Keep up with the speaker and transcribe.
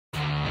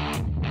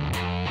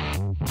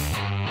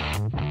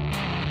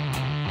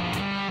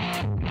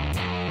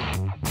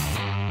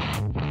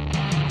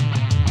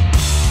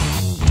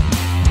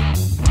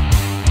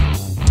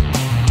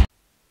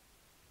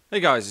Hey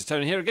guys, it's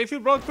Tony here at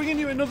gamefreakblog bringing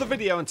you another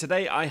video, and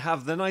today I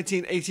have the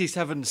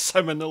 1987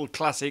 seminal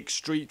classic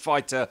Street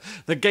Fighter,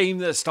 the game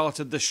that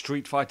started the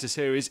Street Fighter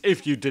series.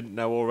 If you didn't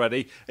know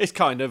already, it's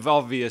kind of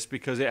obvious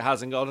because it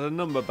hasn't got a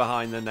number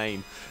behind the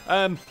name.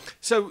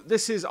 So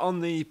this is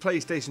on the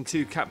PlayStation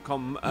 2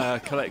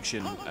 Capcom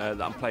collection that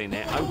I'm playing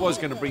here. I was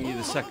going to bring you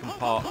the second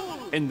part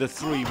in the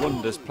Three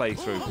Wonders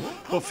playthrough,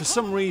 but for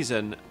some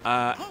reason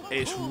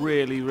it's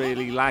really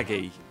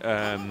laggy.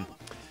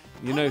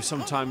 You know,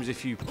 sometimes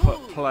if you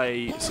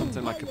play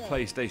something like a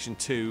PlayStation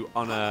 2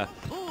 on a,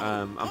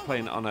 I'm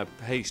playing it on a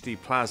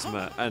HD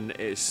plasma, and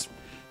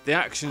the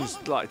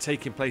action's like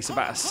taking place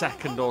about a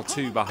second or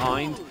two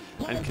behind,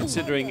 and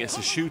considering it's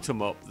a shoot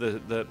 'em up,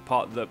 the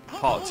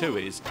part 2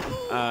 is,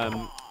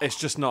 it's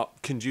just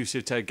not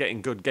conducive to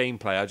getting good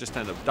gameplay. I just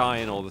end up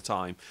dying all the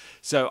time.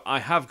 So I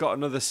have got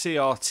another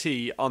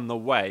CRT on the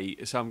way,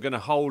 so I'm going to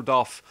hold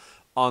off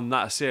on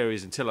that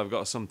series until I've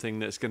got something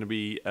that's going to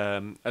be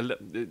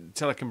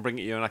until I can bring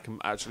it to you and I can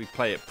actually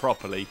play it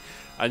properly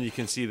and you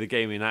can see the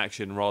game in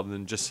action rather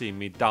than just seeing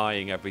me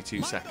dying every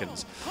 2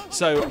 seconds.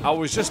 So I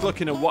was just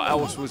looking at what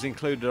else was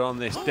included on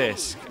this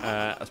disc.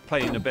 I was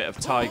playing a bit of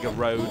Tiger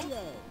Road,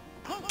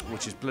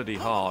 which is bloody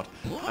hard,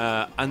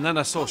 and then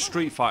I saw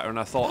Street Fighter and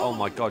I thought, oh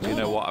my god, you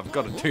know what, I've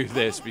got to do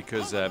this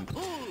because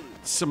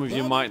some of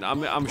you might,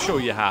 I'm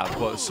sure you have,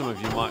 but some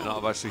of you might not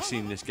have actually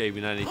seen this game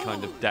in any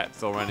kind of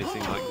depth or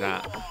anything like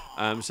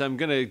that. So I'm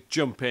going to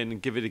jump in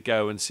and give it a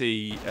go and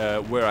see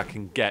where I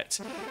can get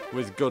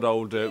with good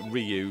old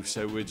Ryu.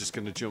 So we're just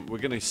going to jump, we're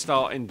going to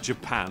start in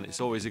Japan.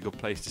 It's always a good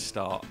place to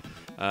start.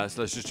 So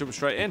let's just jump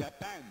straight in.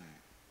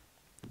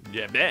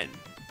 Yeah, man.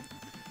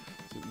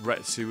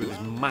 Retsu with his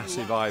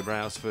massive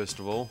eyebrows, first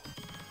of all.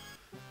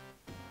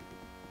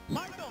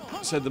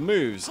 So the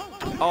moves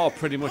are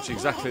pretty much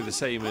exactly the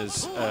same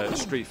as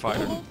Street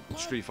Fighter and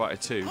Street Fighter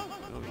 2.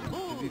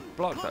 Oh, did he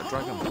block that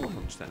Dragon Ball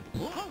punch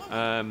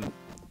then?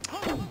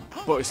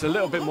 But it's a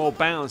little bit more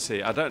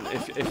bouncy. I don't,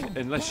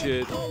 unless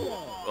you,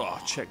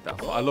 oh, check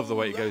that. I love the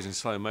way it goes in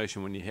slow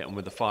motion when you hit them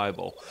with the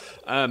fireball.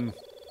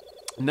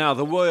 Now,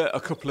 there were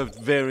a couple of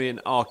variant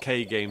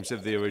arcade games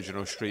of the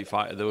original Street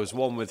Fighter. There was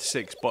one with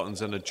 6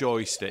 buttons and a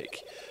joystick,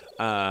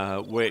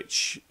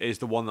 which is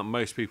the one that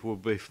most people will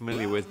be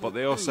familiar with, but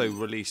they also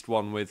released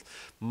one with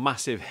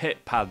massive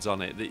hit pads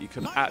on it that you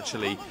could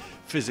actually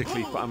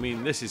physically, I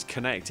mean, this is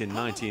Connect in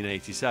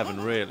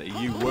 1987 really,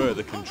 you were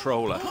the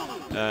controller.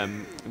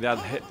 They had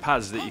hit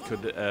pads that you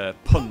could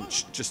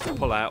punch just to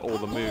pull out all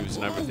the moves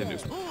and everything.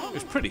 It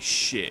was pretty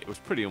shit, it was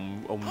pretty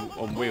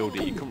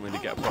unwieldy, you couldn't really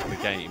get a proper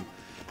game.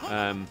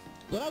 And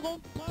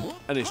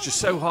it's just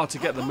so hard to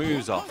get the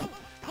moves off.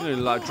 You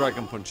know, like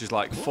Dragon Punch is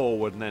like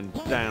forward and then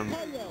down,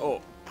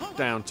 up,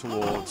 down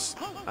towards,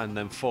 and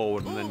then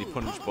forward, and then your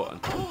punch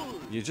button.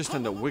 You just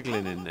end up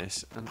wiggling in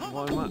this, and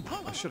why am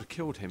I should have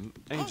killed him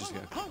ages ago.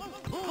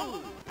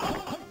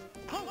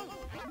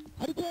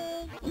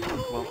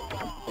 Well,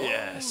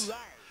 yes.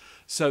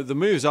 So the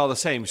moves are the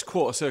same. It's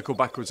quarter circle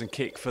backwards and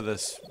kick for the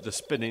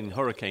spinning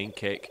hurricane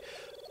kick.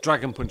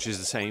 Dragon Punch is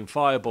the same,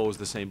 Fireball is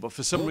the same, but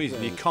for some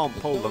reason you can't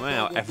pull them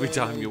out every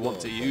time you want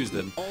to use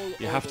them.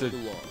 You have to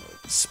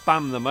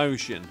spam the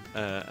motion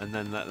and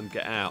then let them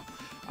get out.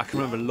 I can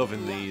remember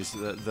loving these.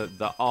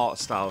 The art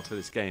style to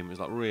this game was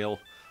like real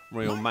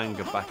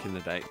manga back in the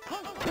day.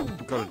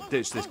 I've got to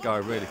ditch this guy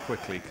really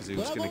quickly because he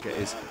was going to get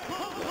his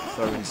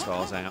throwing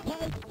stars out.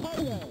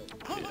 Yeah,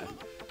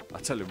 I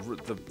tell you,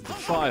 the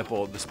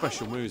Fireball, the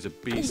special moves are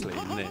beastly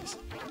in this.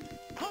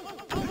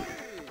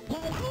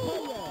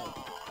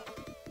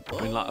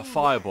 I mean, like a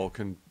Fireball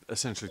can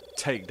essentially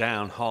take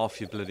down half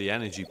your bloody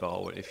energy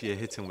bar if you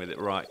hit them with it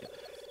right.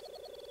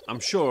 I'm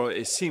sure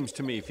it seems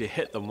to me if you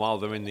hit them while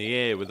they're in the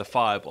air with a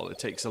Fireball, it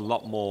takes a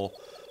lot more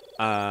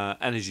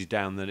energy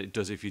down than it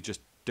does if you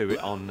just do it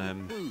on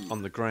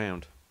the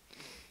ground.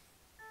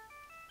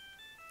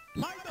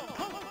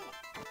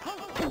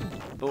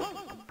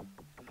 Oh,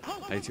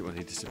 I hate it when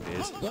he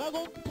disappears.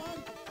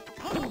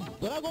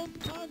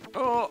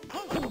 Oh.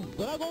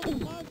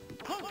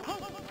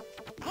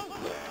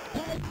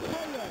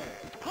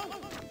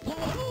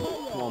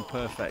 Come on,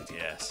 perfect,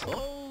 yes.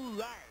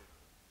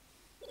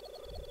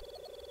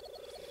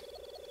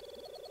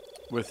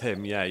 With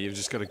him, yeah, you've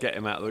just got to get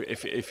him out.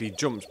 If he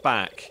jumps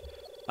back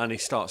and he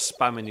starts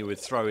spamming you with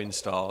throwing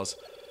stars,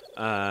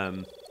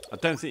 I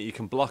don't think you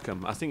can block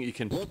him. I think you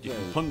can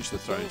punch the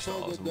throwing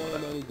stars and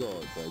whatever.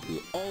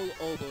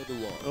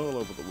 All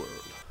over the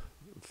world.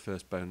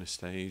 First bonus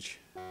stage.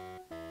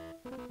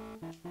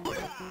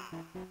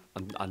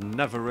 And I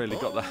never really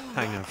got the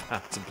hang of how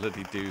to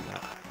bloody do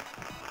that.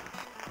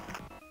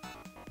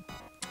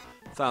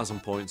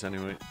 1,000 points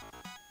anyway.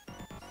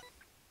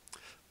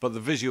 But the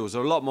visuals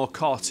are a lot more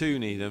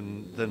cartoony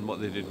than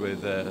what they did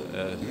with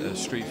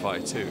Street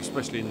Fighter 2,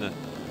 especially in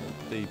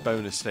the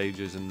bonus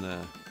stages and the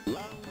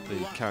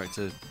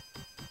character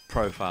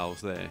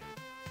profiles there.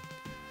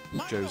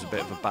 Joe's a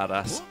bit of a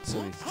badass, so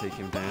we need to take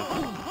him down.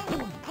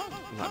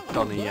 That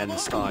Donnie Yen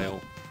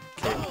style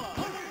kick.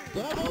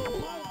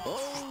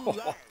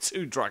 Oh,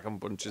 2 Dragon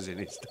Punches in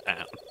his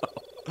down.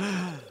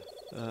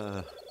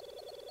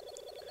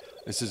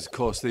 This is, of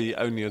course, the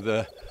only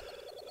other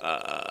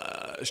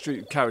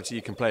street character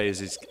you can play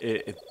is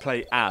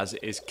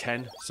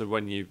Ken. So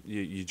when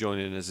you join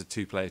in as a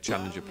 2-player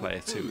challenger,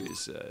 player 2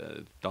 is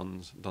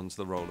dons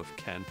the role of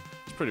Ken.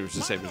 It's pretty much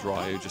the same as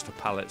Ryu, just a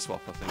palette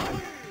swap, I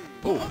think.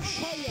 Oh,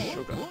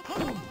 sugar!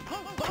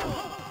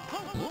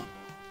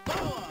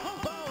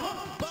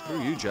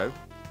 Screw you, Joe.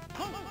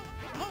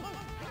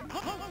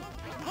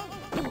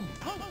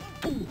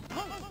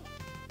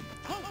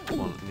 Come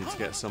on, I need to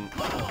get some.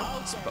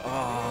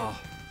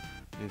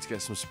 Need to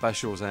get some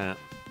specials out.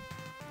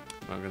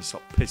 I'm going to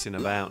stop pissing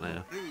about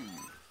now.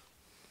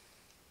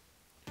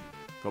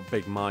 Got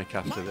Big Mike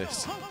after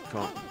this.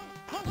 Can't.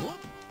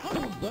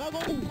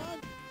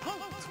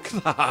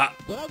 Look at that.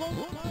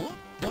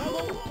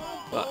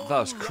 That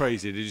was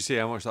crazy. Did you see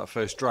how much that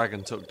first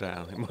dragon took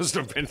down? It must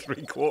have been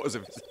 3/4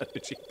 of his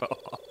energy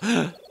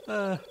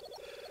bar.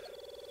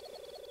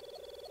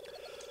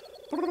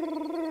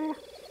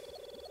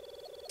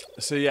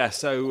 So yeah,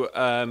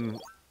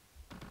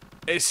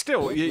 it's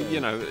still, you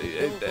know,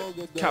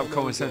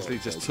 Capcom essentially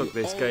just took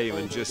this game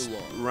and just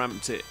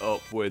ramped it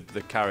up with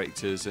the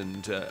characters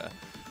and the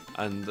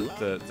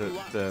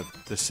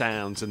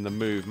sounds and the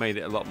move, made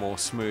it a lot more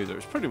smoother.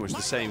 It's pretty much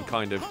the same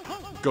kind of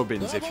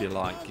gubbins, if you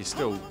like. You're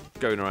still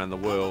going around the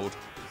world.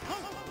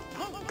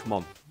 Come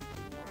on.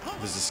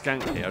 There's a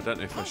skank here. I don't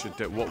know if I should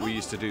do what we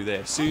used to do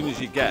there. As soon as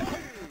you get,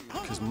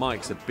 because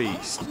Mike's a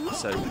beast,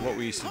 so what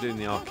we used to do in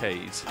the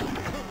arcades.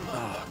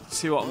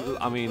 See what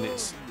I mean?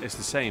 It's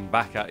the same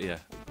back at you.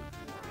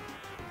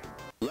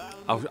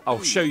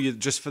 I'll show you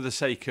just for the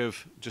sake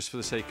of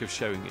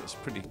showing it. It's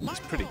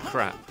pretty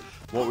crap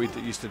what we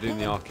used to do in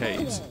the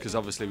arcades, because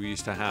obviously we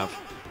used to have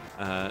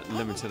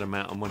limited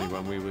amount of money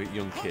when we were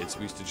young kids.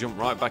 We used to jump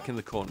right back in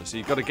the corner, so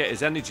you've got to get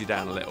his energy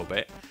down a little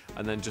bit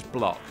and then just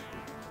block,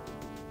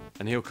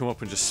 and he'll come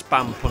up and just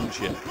spam punch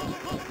you.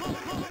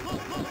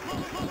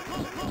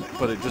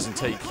 But it doesn't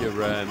take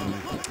your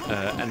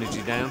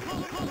energy down.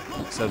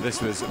 So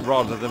this was,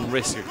 rather than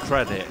risk a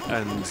credit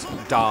and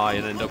die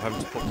and end up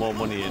having to put more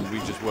money in, we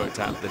just worked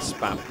out this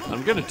spam.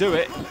 I'm going to do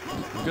it.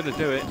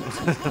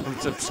 I'm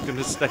just going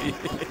to stay here.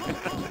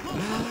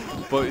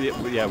 But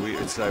yeah,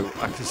 so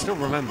I can still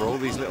remember all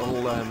these little,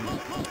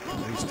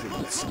 we used to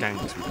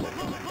skanks, we call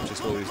them.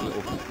 Just all these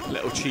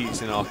little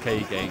cheats in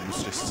arcade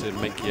games just to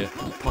make your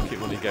pocket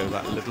money go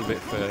that little bit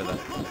further.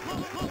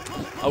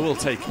 I will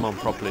take him on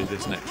properly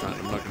this next round.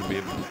 I'm not going to be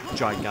a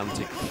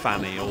gigantic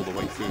fanny all the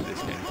way through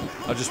this game.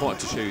 I just wanted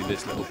to show you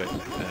this little bit,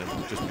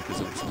 just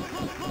because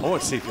I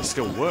want to see if it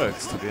still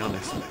works, to be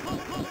honest.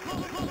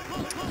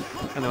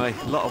 Anyway,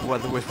 a lot of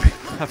weather we've been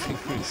having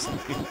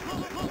recently.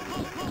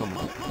 Come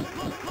on.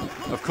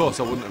 Of course,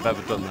 I wouldn't have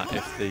ever done that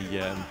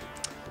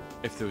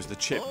if there was the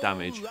chip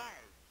damage.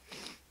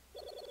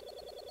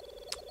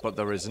 But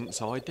there isn't,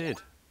 so I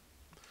did.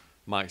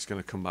 Mike's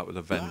going to come back with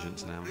a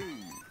vengeance now.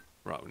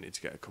 Right, we need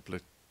to get a couple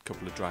of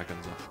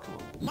dragons off.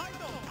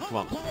 Come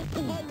on.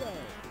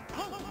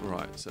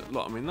 Right, so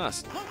look, I mean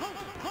that's.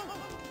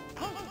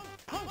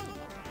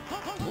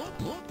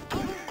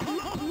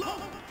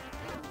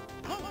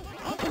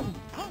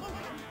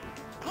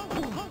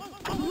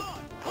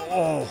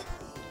 Oh,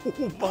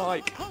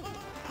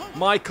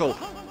 Michael.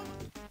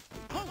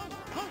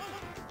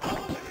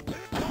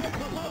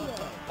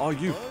 Oh,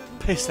 you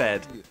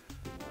pisshead.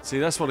 See,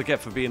 that's what I get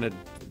for being a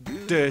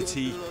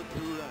dirty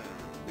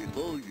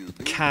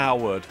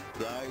coward.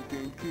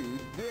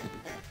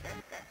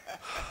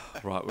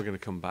 Right, we're going to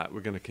come back.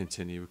 We're going to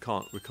continue. We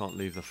can't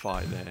leave the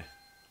fight there.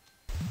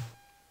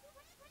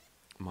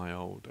 My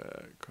old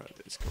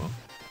credits. Come on.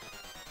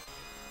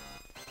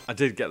 I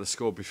did get the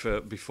score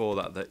before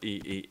that, the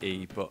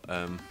EEE, but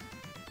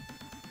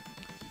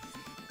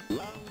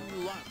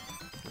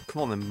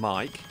come on then,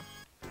 Mike.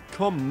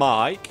 Come on,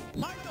 Mike.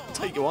 I'll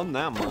take you on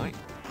now, Mike.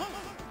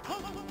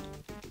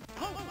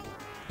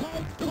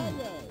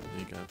 There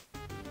you go.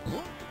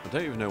 I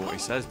don't even know what he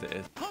says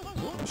there.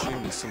 I'm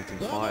assuming it's something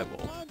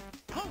fireball.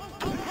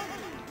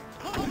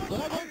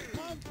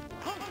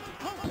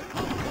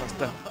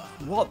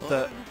 What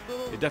the?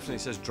 It definitely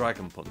says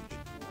Dragon Punch.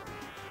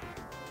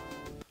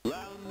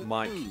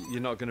 Mike,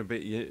 you're not going to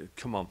be...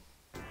 come on.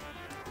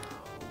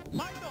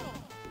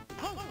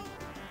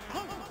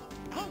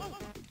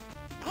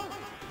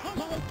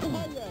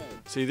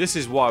 See, this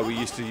is why we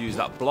used to use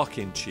that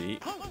blocking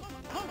cheat.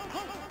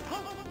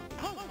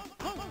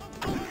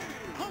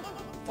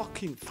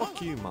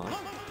 Fuck you, Mike.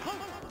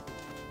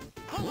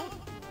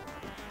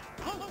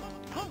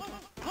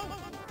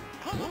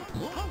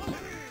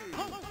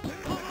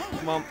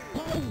 Come on.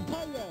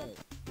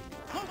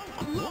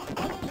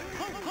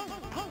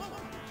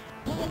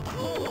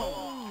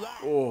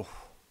 Oh.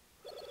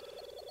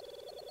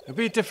 It'd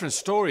be a different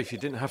story if you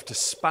didn't have to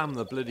spam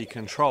the bloody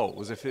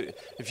controls. If you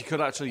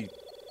could actually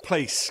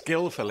play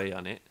skillfully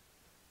on it.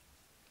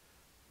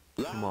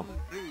 Come on.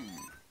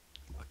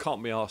 I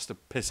can't be asked to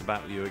piss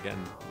about with you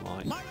again,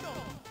 Mike.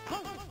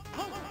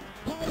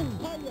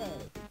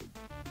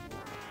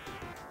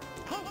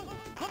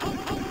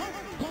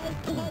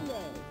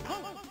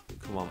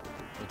 Come on.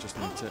 I just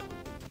need to...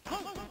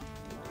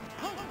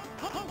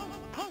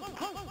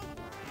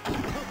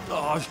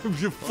 Oh,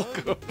 you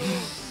fucker.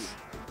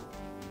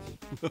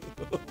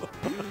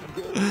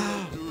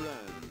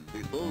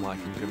 Mike,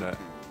 I'm gonna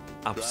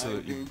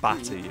absolutely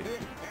batter you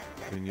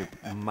in your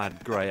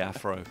mad grey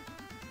afro.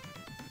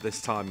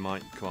 This time,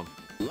 Mike, come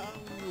on.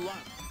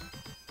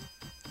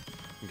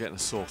 I'm getting a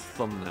sore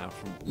thumb now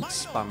from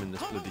spamming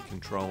this bloody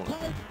controller.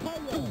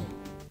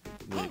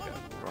 There you go,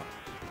 right.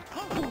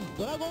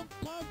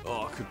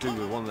 Oh, I could do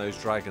with one of those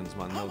dragons,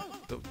 man.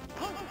 They'll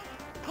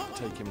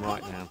take him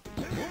right down.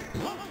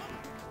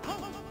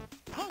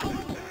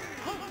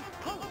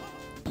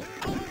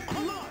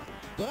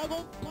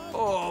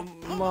 Oh,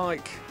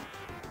 Mike.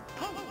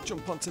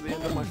 Jump onto the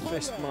end of my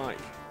fist, Mike.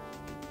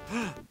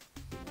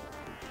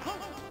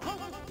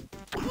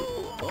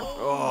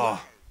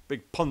 Oh,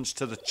 big punch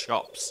to the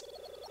chops.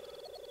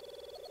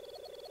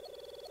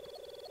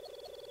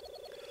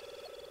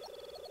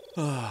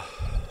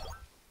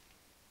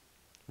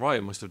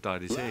 Ryan must have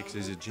dyed his hair because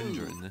there's a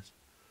ginger in this.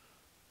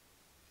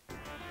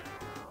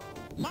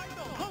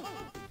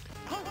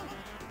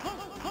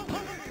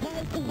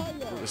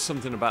 There's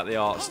something about the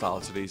art style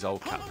to these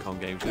old Capcom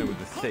games, you know, with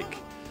the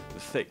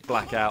thick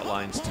black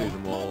outlines to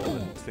them all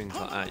and things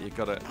like that. You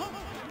gotta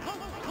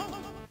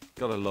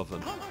love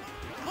them.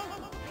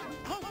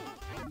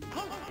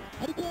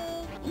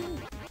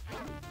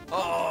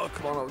 Oh,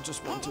 come on! I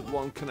just wanted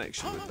one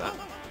connection with that.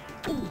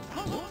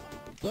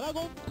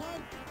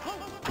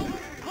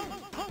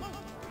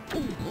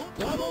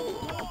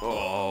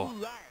 Oh,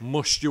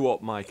 mushed you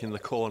up, Mike, in the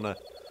corner.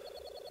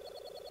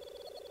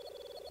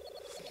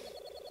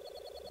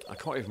 I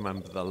can't even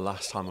remember the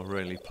last time I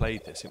really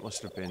played this. It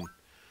must have been,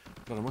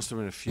 God, it must have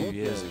been a few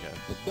years ago.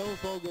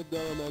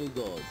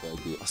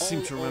 I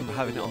seem to remember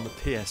having it on the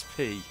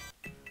PSP,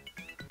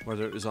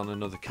 whether it was on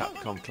another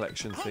Capcom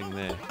collection thing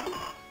there.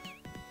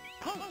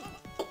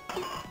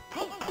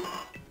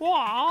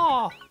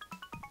 Wow.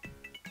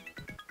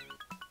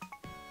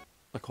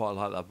 I quite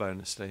like that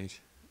bonus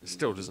stage. It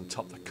still doesn't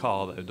top the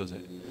car though, does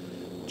it?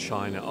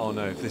 China. Oh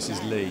no, if this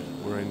is Lee,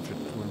 we're in for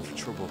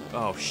trouble.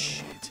 Oh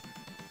shit.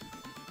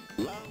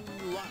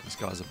 This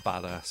guy's a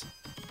badass.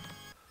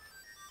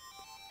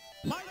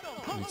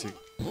 I need to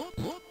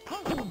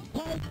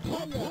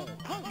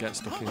get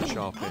stuck in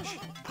sharpish.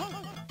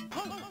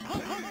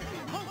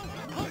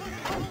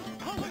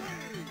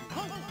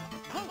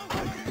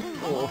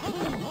 Oh.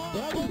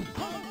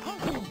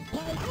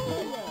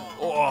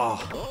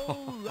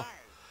 Oh.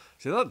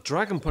 See that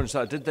dragon punch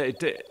that I did there, it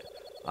did.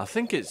 I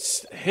think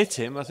it's hit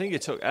him. I think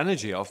it took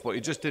energy off, but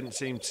he just didn't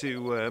seem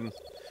to.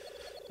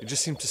 It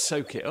just seemed to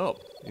soak it up.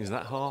 Is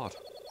that hard?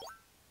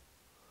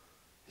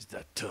 Is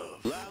that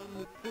tough?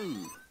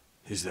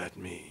 Is that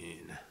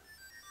mean?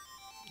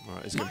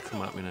 Alright, he's gonna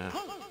come at me now.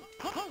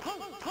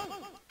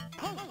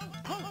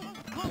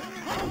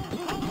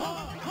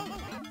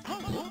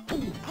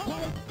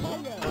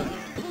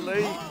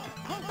 Lee!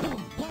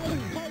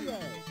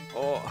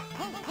 Oh!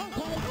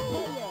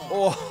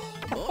 Oh!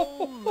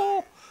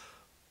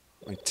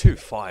 I mean, 2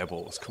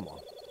 fireballs, come on.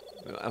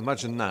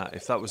 Imagine that,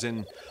 if that was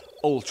in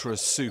Ultra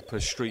Super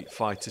Street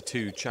Fighter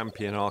 2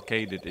 Champion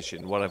Arcade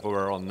Edition, whatever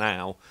we're on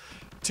now.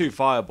 2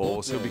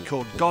 fireballs, he'll be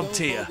called God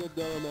Tier.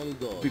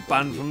 Be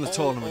banned from the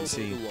tournament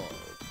scene.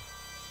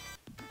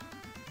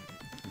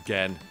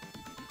 Again.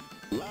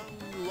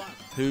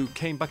 Who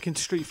came back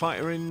into Street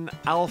Fighter in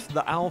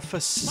the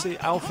Alpha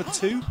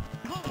 2?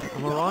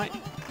 Am I right?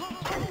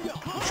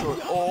 I'm sure.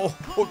 Oh,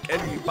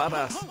 again, you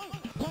badass.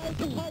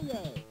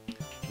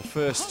 The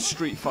first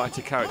Street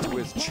Fighter character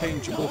with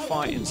changeable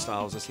fighting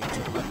styles, I seem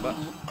to remember.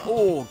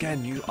 Oh,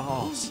 again, you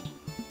arse.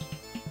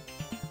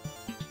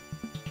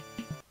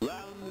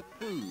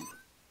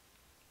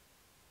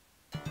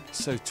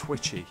 So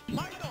twitchy.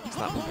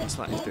 What's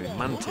that he's doing?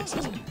 Mantis,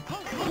 is it?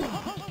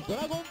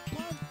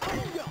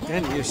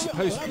 Again, you're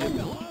supposed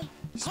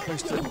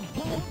to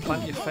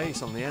plant your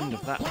face on the end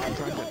of that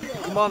dragon.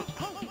 Come on!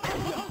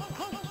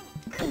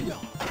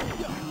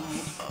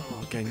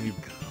 Oh, again, you...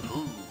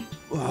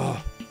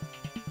 Oh.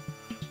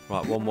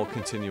 Right, one more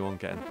continue on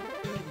getting.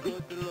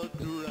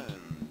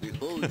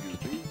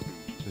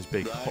 His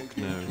big hook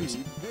nose.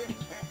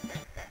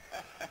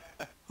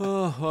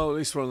 Oh, well, at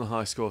least we're on the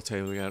high score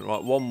table again.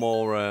 Right, one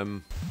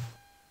more,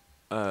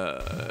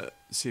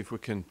 see if we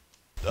can...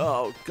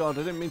 Oh, God,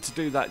 I didn't mean to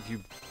do that,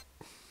 you...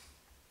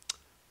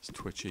 It's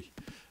twitchy.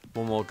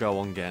 One more go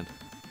on again.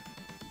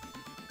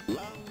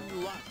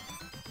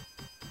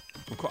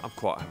 I'm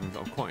quite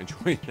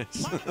enjoying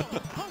this.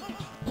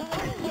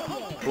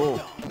 Oh.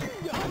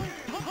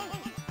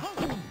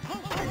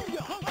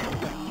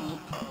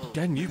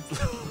 Again, you...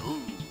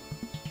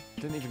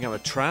 Didn't even get my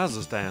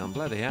trousers down,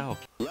 bloody hell.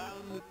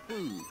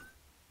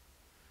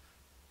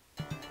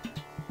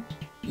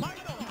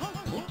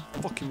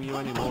 Fucking with you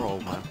anymore,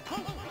 old man.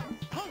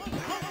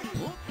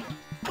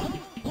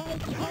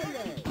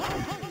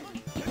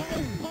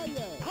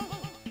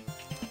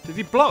 Did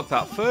he block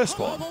that first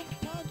one?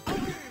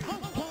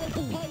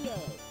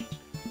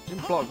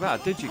 Didn't block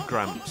that, did you,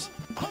 Gramps?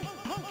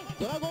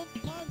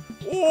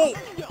 Oh!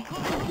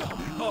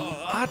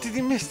 Oh, how did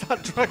he miss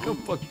that dragon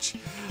punch?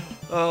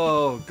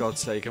 Oh, God's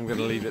sake, I'm going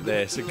to leave it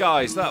there. So,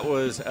 guys, that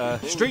was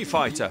Street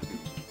Fighter.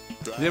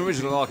 The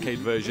original arcade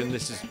version.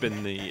 This has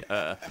been the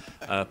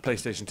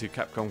PlayStation 2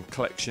 Capcom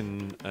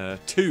Collection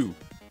 2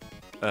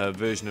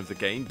 version of the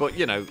game. But,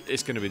 you know,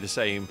 it's going to be the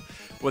same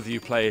whether you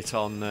play it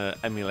on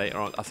emulator.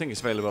 I think it's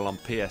available on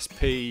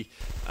PSP.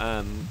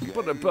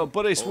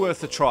 But it's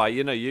worth a try.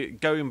 You know, you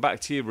going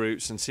back to your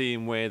roots and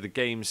seeing where the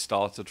game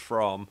started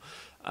from.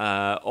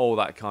 All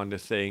that kind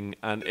of thing,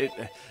 and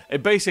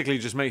it basically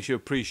just makes you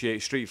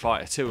appreciate Street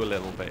Fighter 2 a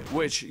little bit,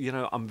 which, you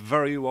know, I'm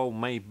very well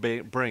may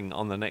bring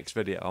on the next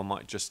video. I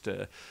might just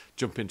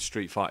jump into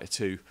Street Fighter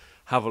 2,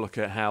 have a look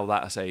at how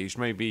that has aged,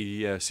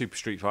 maybe Super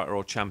Street Fighter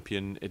or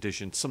Champion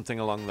Edition, something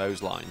along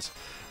those lines.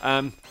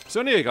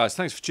 So anyway, guys,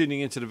 thanks for tuning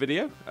into the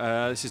video.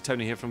 This is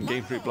Tony here from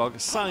GameFreakblog,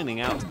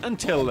 signing out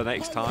until the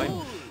next time.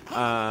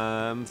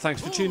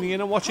 Thanks for tuning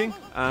in and watching,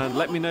 and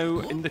let me know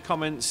in the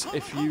comments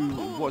if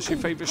what's your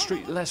favourite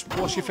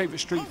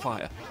Street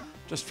Fighter,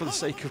 just for the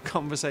sake of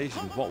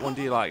conversation. What one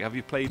do you like? Have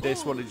you played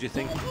this? What did you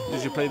think?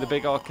 Did you play the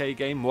big arcade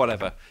game?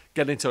 Whatever,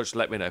 get in touch,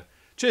 let me know.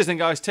 Cheers then,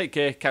 guys, take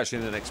care, catch you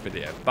in the next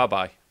video. Bye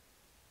bye.